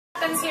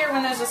happens here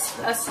when there's a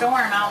storm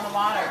out in the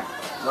water?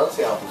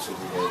 Nothing happens to the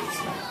ladies.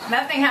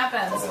 Nothing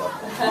happens.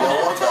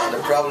 Water,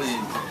 they probably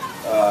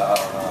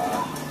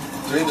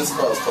during this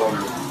kind of storm,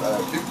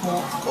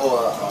 people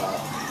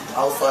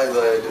outside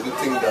they do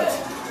think that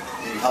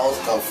the house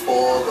can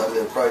fall and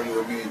there probably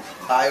will be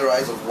high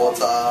rise of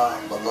water,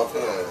 but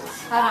nothing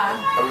else.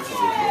 Everything's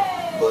okay.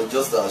 But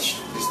just the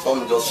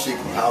storm just shake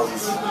the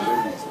houses.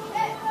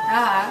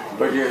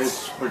 But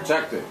it's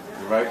protected,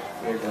 right?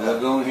 There's a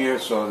lagoon here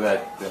so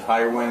that the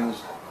high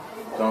winds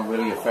don't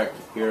really affect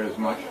here as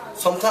much.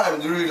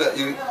 Sometimes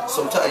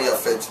sometimes it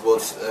affects, but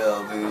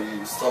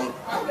the storm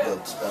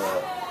that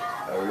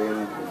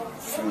rain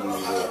through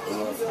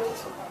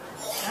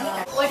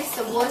What is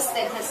the worst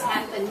that has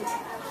happened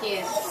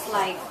here?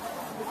 Like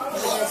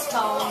with the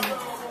storm,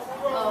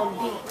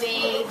 big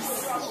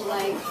waves,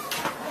 like.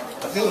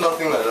 I think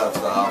nothing like that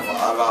have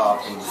ever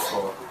happened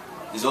before.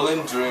 It's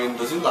only during,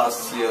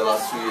 last 2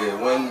 years,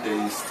 when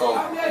the storm,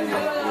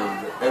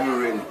 heavy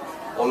rain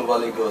all over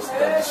Lagos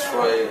that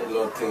destroy a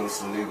lot of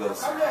things in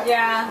Lagos.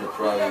 Yeah.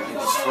 It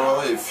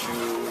destroyed a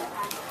few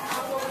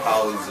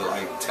houses,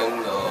 like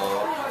 10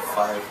 or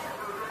 5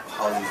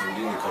 houses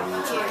within the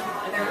community.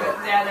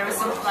 Yeah, there was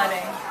some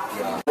flooding.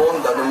 Yeah. One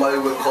that normally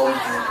welcome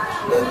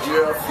the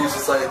Nigeria Free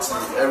Society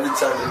every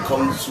time they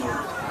come to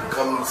the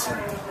community.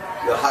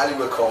 You're highly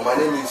welcome. My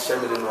name is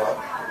Shemede Noah,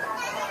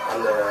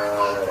 and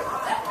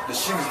the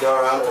chief is there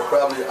around.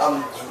 Probably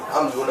I'm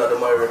the one that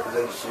normally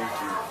represent the chief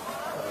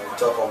to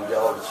talk on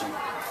behalf of the chief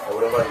or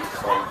whenever he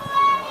come.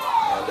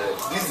 And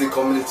this is the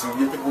community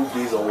where people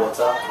based on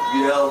water.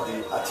 We have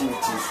the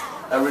activities,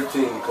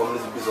 everything in the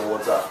community based on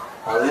water.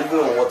 And living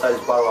on water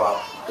is part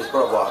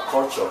of our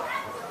culture.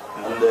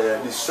 And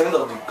the strength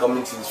of the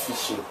community is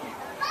fishing.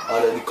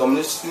 And the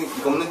community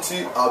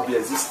have been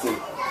existing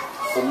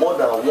for more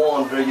than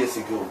 100 years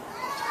ago.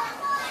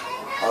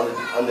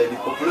 And the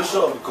population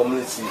of the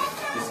community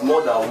is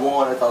more than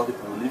 100,000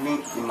 people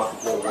living in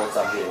Makoko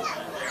water here.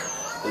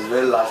 It's a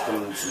very large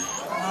community.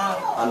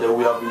 And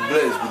we have been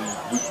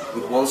blessed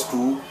with one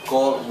school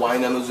called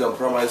Wonen and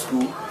Primary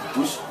School,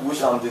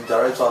 which I'm the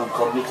director and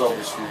coordinator of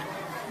the school.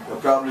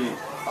 Probably,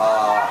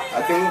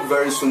 I think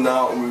very soon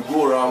now we will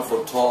go around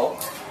for tour.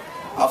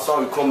 After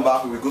we come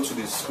back, we will go to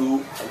the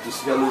school and to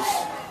say hello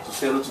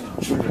to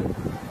the children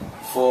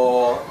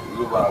before we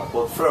go back.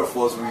 But first of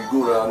all, we will go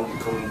around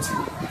the community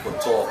for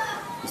tour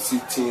to see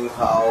things,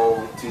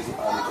 how it is in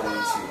the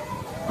community.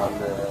 And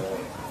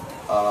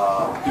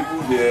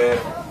people there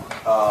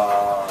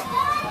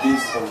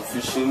based on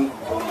fishing.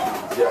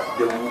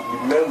 The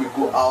men will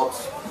go out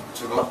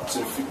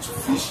to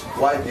fish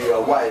while their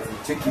wife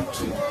will take it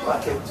to the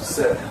market to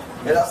sell.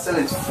 Either sell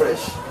it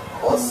fresh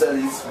or sell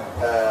it,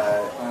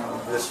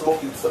 they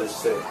smoke it for the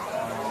sale.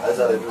 That's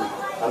how they do.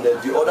 And then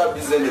the other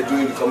business they do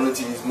in the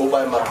community is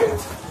mobile market.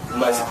 You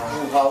might see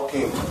people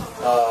hawking,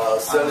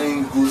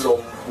 selling goods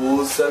on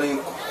boats, selling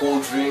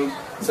cold drink,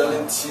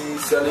 selling tea,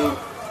 selling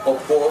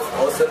pop-off,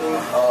 or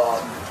selling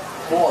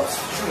pots,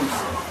 shoes,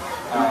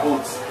 and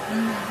boats.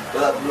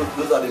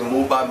 Those are the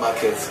mobile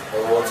markets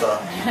of water.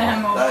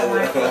 I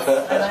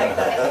like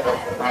that.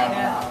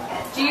 Yeah.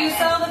 Do you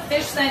sell the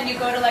fish then? You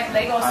go to like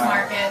Lagos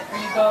market, or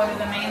you go to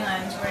the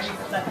mainland where you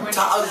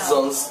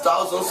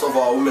thousands of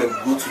our women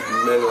go to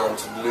the mainland,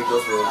 to the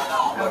Lagos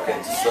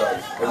market to sell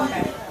every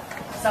day.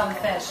 Sell the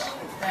fish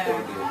there.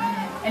 Every day.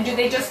 And do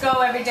they just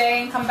go every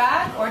day and come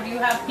back, or do you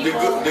have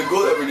people? They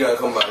go every day and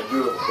come back. They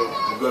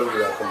go every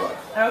day and come back.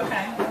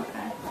 Okay.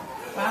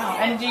 Wow.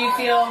 And do you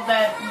feel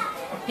that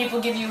people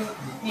give you,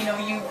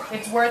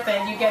 it's worth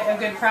it, you get a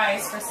good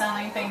price for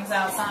selling things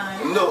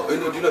outside? No,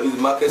 it's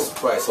the market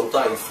price.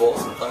 Sometimes it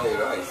falls, sometimes it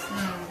rises.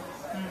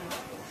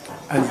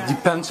 And it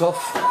depends of?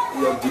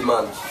 Your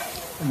demand.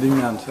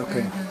 Demand,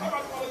 okay.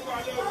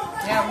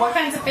 Yeah, what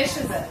kinds of fish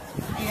is it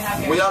do you have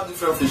here? We have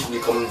different fish in the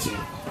community.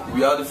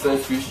 We have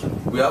different fish.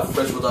 We have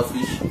freshwater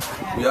fish.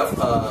 We have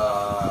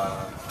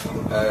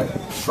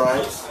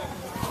shrimps,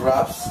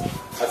 crabs,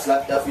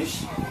 tilapia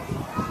fish,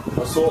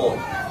 and so on.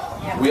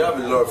 Yeah. We have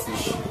a lot of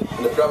fish.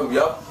 In the problem,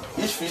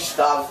 each fish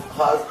has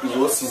its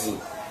own season.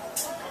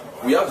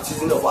 We have the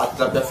season of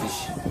tilapia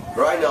fish.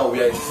 Right now, we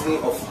are in the season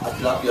of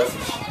tilapia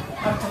fish.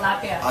 Oh,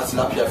 tilapia.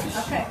 Tilapia fish.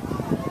 Okay.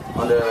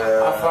 And,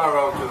 how far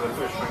out do the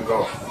fishermen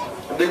go?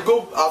 They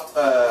go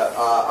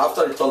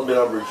after the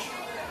Tunnel Bridge.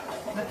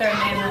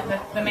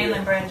 The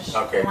mainland bridge.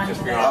 Okay,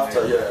 just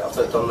after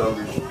the Tunnel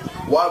Bridge.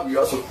 While we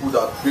also put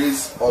that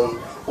based on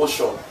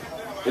ocean.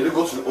 They do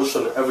go to the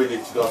ocean every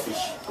day to go and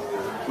fish.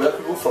 We have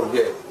people from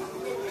here.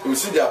 You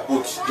see their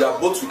boats will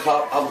have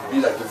to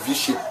be like a V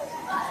shape.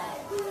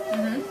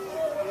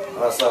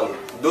 Understand?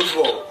 Those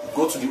will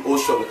go to the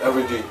ocean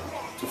every day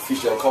to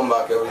fish and come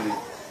back every day.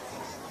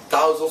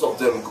 Thousands of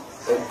them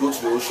go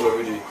to the ocean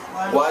every day.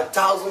 Wow. While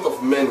thousands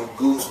of men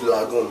go to the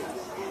lagoon.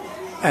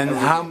 And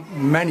how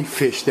many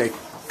fish they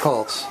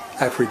caught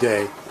every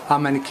day? How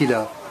many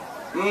kilo?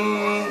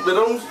 They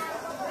don't.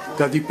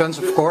 That depends,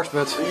 of course,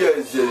 but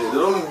yes, they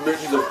don't make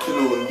use of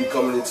kilo in the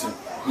community.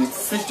 The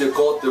fish they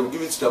caught, they will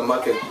give it to the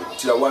market,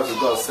 to their wives to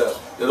go and sell.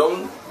 They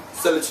don't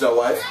sell it to their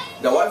wife.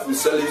 Their wife will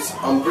sell it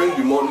and bring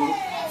the money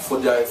for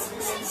the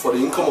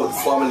income of the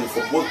family,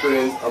 for both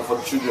parents and for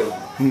the children.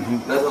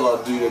 That's how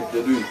they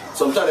do it.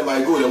 Sometimes they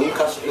might go, they won't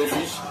catch any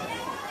fish.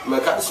 They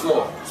might catch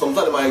small.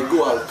 Sometimes they might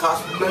go and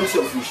catch plenty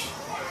of fish.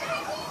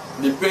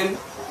 Depend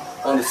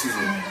on the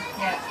season.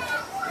 Yeah.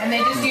 And they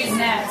just use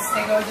nets.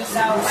 They go just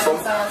out by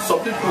themselves. Some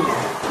people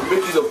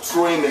make use of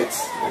throwing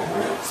nets.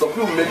 Some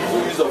people make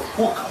use of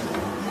hook.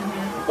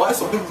 Why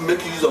some people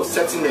make use of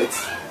setting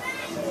nets?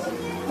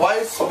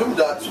 Why some people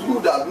that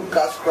do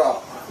catch crab,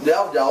 they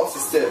have their own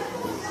system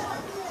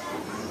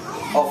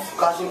of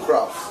catching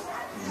crabs.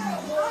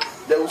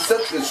 They will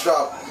set the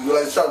trap. They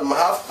might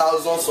have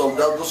thousands of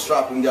those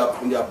traps in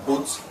their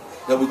boats.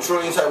 They will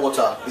throw inside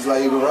water. It's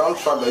like a round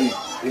trap.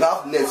 You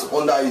have nets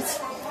under it.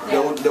 They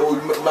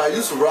might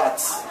use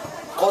rats,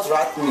 cut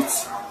rat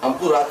meat, and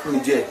put rat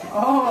meat there.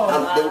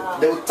 And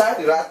they will tie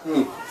the rat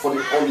meat on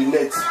the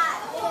net.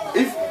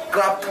 If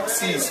crab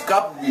sees,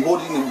 crab will be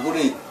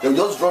holding it, they will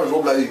just draw the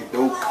rope like it, they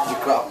will catch the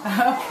crab.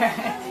 Okay.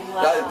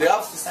 They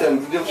have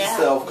system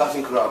of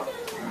catching crab.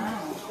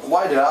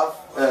 Why they have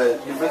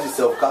different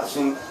system of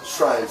catching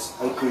shrines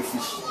and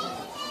crayfish?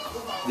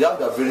 They have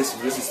their various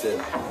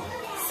system.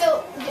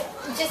 So,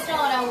 just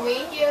now on our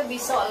way here, we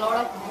saw a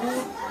lot of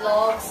wood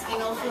logs,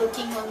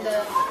 floating on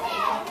the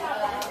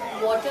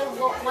water.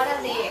 What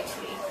are they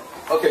actually?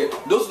 Okay,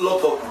 those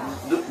log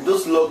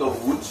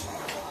of wood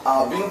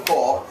are being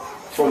poured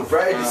from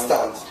very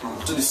distant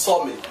to the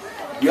sawmill.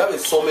 We have a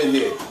sawmill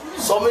here.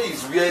 Sawmill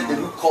is where they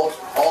will cut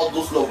all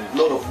those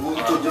lot of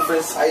wood to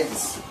different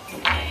sizes.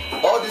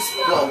 All these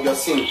plants we are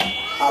seeing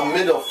are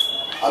made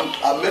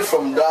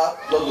from that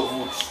log of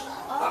wood.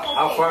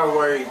 How far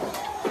away is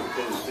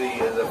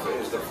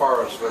the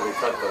forest where they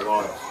cut the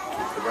logs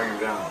to bring them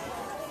down?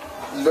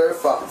 Very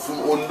far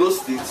from Ondo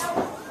State.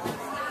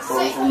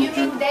 So you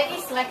mean that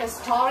is like a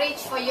storage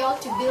for you all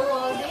to build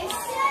all this?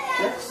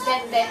 Yes.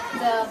 That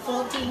the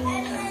floating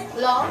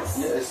logs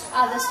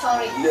are the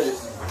storage?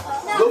 Yes.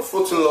 Those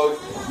floating logs,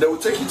 they will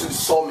take you to the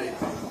sawmill.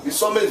 The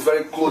sawmill is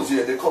very close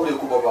here. They call it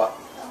Okubaba.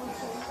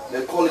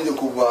 The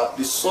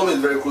sawmill is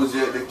very close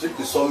here. They take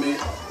the sawmill.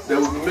 They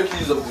will make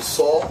use of the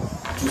saw to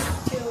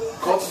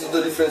cut it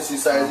into different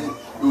sizes.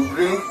 You will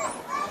bring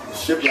the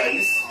shape like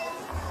this.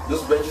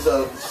 Those benches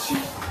are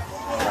cheap.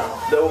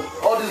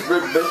 All these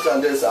great benches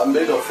and this are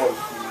made of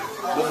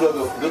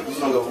those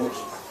log of wood.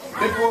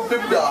 People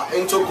that are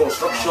into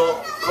construction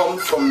come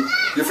from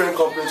different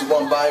companies to go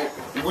and buy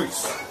wood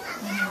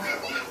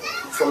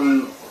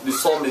from the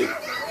sawmill.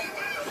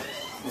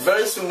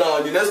 Very soon now,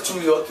 in the next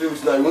 2 or 3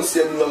 weeks now, you won't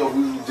see any log of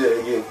wood there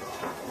again.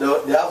 They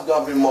have to go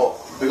and bring more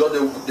because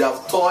they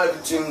have torn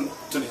everything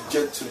to the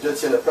jet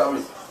and they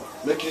probably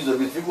make use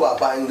of it. People are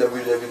buying them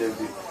every day.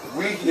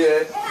 We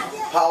hear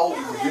how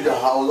we build a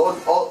house,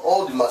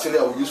 all the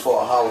material we use for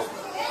our house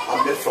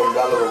are made from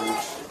that log of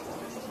wood.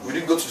 We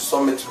didn't go to the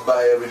summit to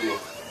buy every day.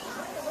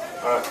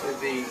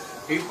 The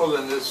people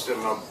in this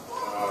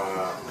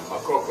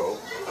Makoko,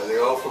 are they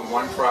all from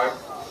one tribe?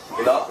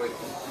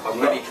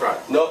 Many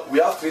tribes? No, we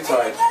have 3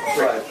 tribes.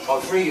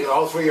 All three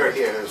are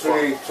here as well.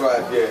 3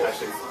 tribes, yeah. I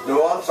see. The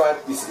one tribe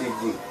is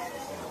Egun.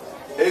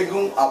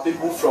 Egun are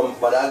people from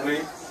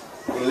Badagry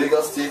in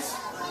Lagos State,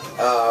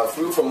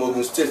 people from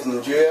Ogun State,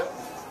 Nigeria,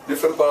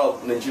 different part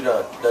of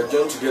Nigeria that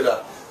join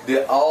together.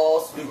 They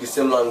all speak the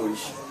same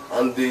language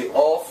and they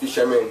all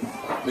fishermen.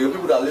 The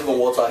people that live on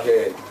water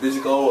here,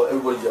 basically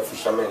everybody is a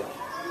fisherman.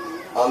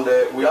 And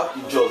we have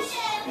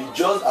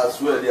Ijos as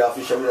well, they are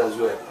fishermen as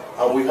well.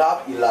 And we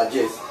have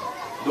Ilajes.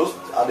 Those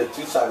are the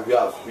 3 tribes we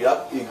have. We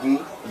have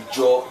Egun,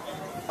 Ijo,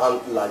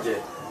 and Ilaje.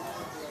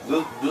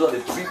 Those are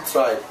the 3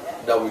 tribes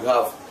that we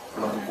have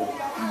in Makoko.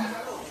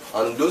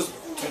 And those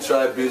 3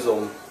 tribes based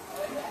on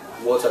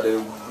water, they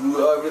do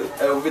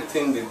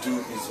everything they do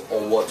is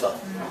on water.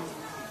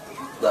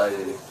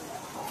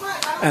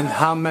 And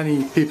how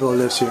many people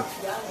live here?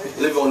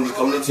 Live on the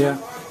community? Yeah.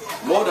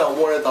 More than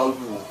 100,000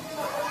 people.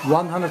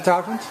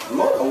 100,000?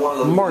 More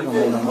than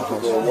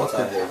 100,000 people.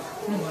 Okay.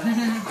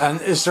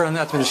 And is there an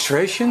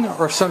administration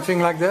or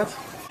something like that?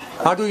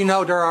 How do you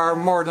know there are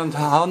more than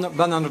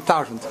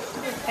 100,000?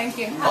 Thank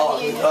you.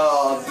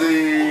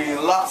 The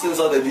last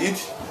census they did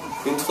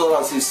in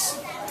 2006,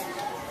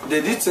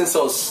 they did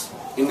census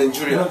in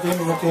Nigeria. They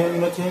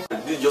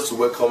did just to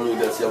welcome you,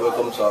 that you're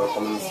welcome to our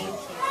community.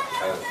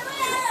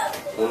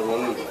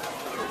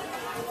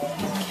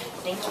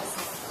 Thank you.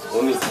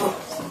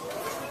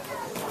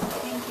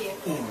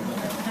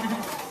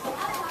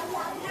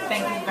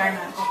 Thank you very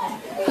much.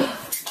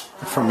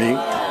 For me,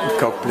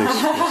 Coke, please.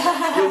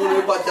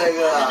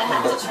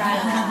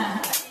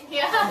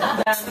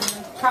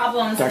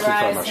 Problems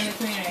arise in the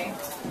community.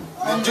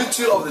 The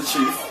duty of the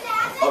chief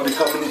of the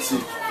community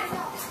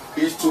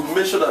is to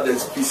make sure that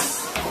there's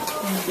peace.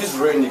 Peace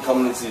reign in the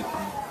community.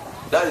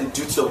 That is the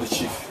duty of the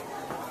chief.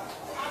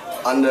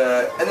 And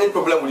any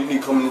problem within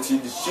the community,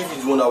 the chief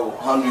is the one that will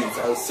handle it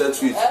and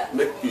settle it,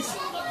 make peace.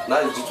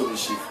 That is the duty of the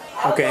chief.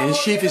 Okay, and the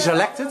chief is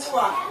elected?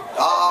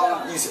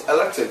 He's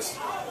elected.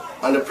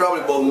 And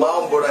probably, but my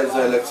own brother is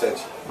not elected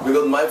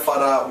because my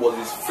father was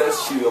his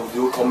first chief of the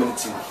whole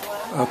community.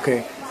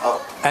 Okay.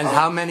 And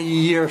how many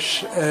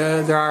years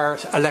there are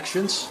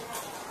elections?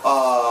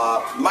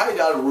 My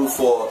dad ruled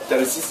for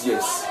 36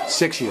 years.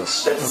 6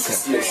 years.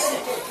 36 years.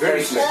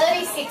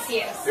 36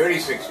 years.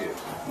 36 years.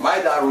 My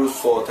dad ruled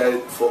for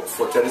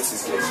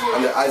 36 years.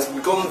 And as he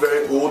become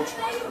very old,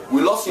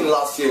 we lost him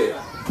last year.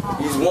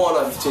 He's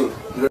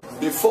 115.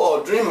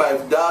 Before, during my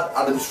dad's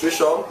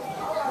administration,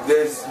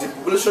 the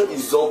population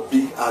is not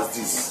big as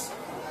this.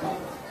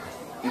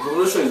 The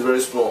population is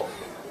very small.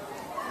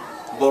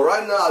 But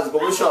right now, as the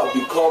population has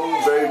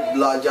become very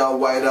larger,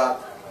 wider,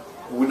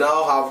 we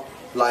now have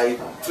like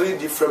 3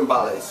 different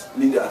balance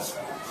leaders,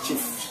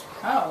 chiefs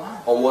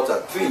on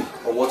water. 3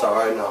 on water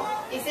right now.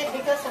 Is it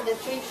because of the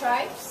 3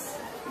 tribes?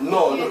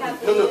 No.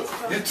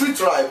 The 3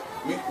 tribes,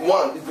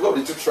 one is because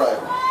of the 2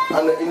 tribes,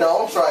 and in our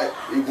own tribe,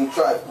 Igbo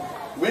tribe,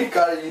 we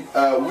carry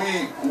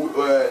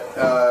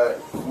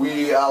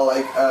we are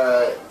like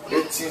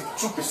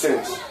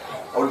 82%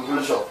 of the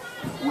population.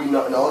 We in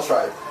our own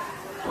tribe,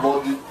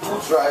 but the 2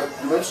 tribes,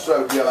 the main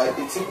tribe, they are like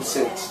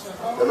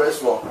 18%. The very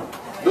small.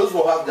 Those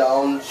will have their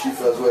own chief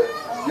as well,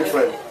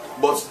 different.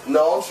 But in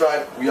our own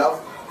tribe, we have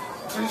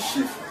 3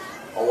 chiefs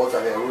on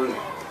water here, really.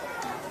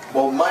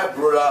 But my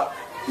brother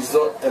is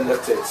not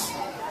elected.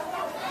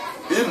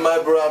 If my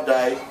brother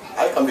die,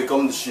 I can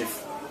become the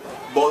chief.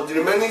 But the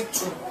remaining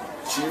 2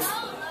 chiefs,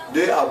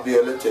 they have been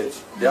elected.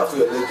 They have to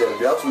elect them.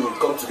 They have to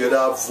come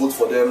together, vote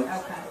for them.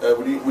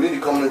 Within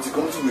the community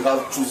we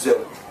have to choose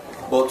them.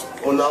 But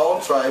on our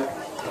own tribe,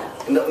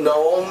 in our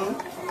own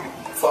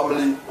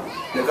family,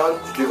 they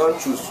can't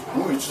choose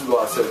who we choose by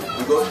ourselves,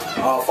 because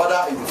our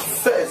father is the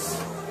first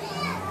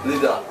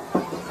leader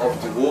of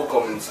the whole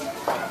community.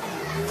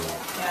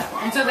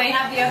 Yeah. And so they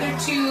have the other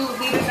 2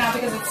 leaders now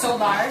because it's so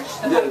large.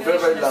 Yeah,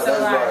 very large. So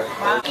large.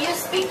 Wow. You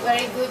speak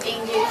very good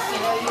English, you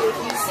know, you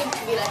seem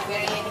to be like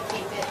very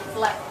educated.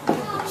 Like, do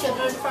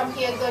children from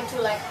here go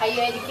to like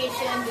higher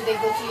education? Do they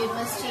go to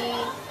university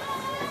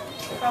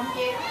from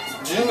here?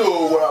 Do you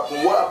know what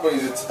happened? What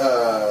happened is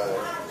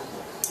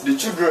the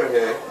children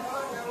here,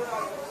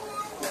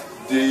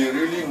 they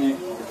really need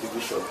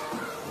education,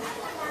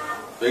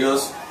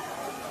 because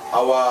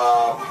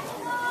our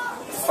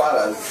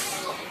fathers,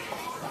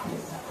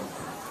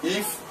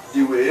 if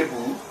they were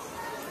able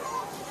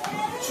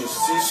to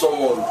see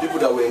someone, people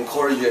that were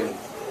encouraging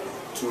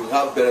to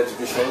have better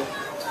education,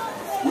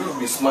 we will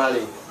be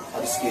smiling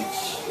at this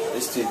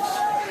stage.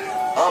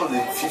 I'm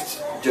the 5th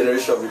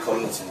generation of the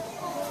community.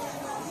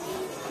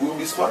 We will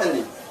be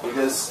smiling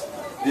because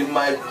they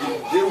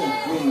will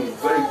be in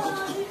very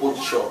good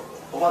position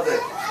over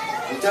there.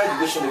 Without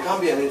education, they can't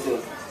be anything.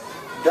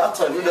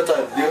 During that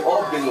time, they're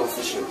all based on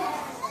fishing.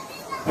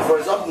 For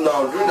example,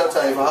 now during that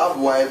time, if I have a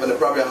wife and I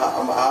probably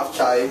have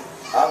child,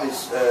 I have a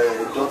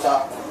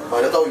daughter. My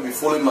daughter will be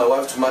following my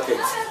wife to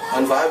market,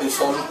 and if I have a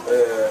son,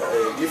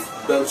 give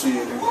birth to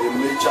a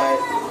male child,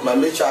 my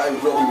male child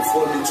will be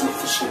following me to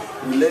fishing.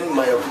 We learn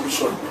my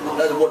occupation.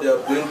 That's what they are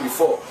doing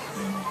before.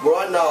 But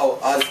right now,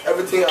 as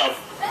everything has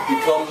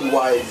become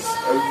wise,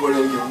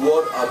 everybody in the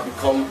world has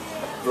become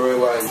very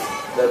wise,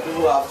 that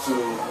people have to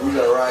read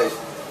and write.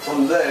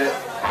 From there,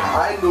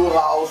 I know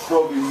how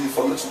strong it is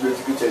for me to be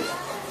educated.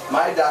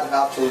 My dad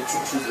has 22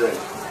 children.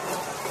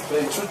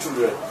 22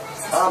 children.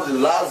 I'm the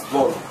last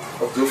born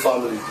of the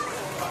family.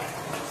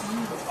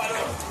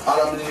 And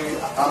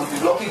I'm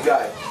the lucky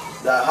guy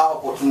that I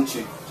have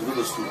opportunity to go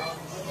to school.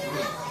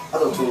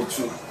 Out of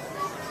 22.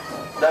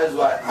 That is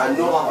why I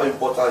know how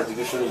important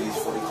education is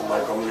for my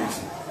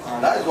community.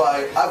 That is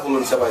why I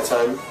volunteer my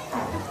time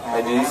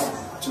like this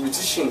to be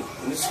teaching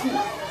in the school.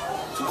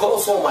 To call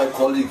some of my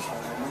colleagues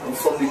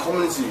from the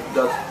community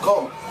that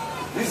come,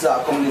 this is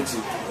our community.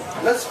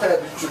 Let's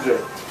help the children.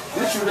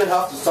 These children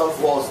have to stand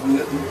for us in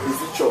the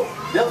future.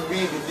 They have to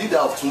be the leader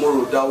of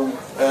tomorrow that will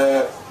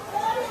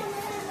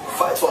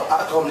fight for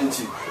our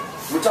community.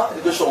 Without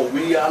education,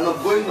 we are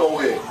not going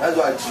nowhere. That's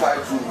why I try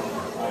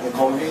to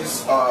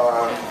convince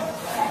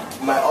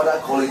my other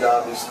colleague that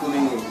have been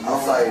schooling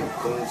outside the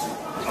community.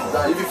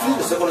 Now, if you finish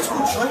the secondary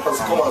school, try to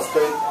come and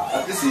spend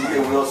at least a year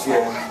with us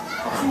here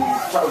to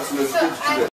try to educate children.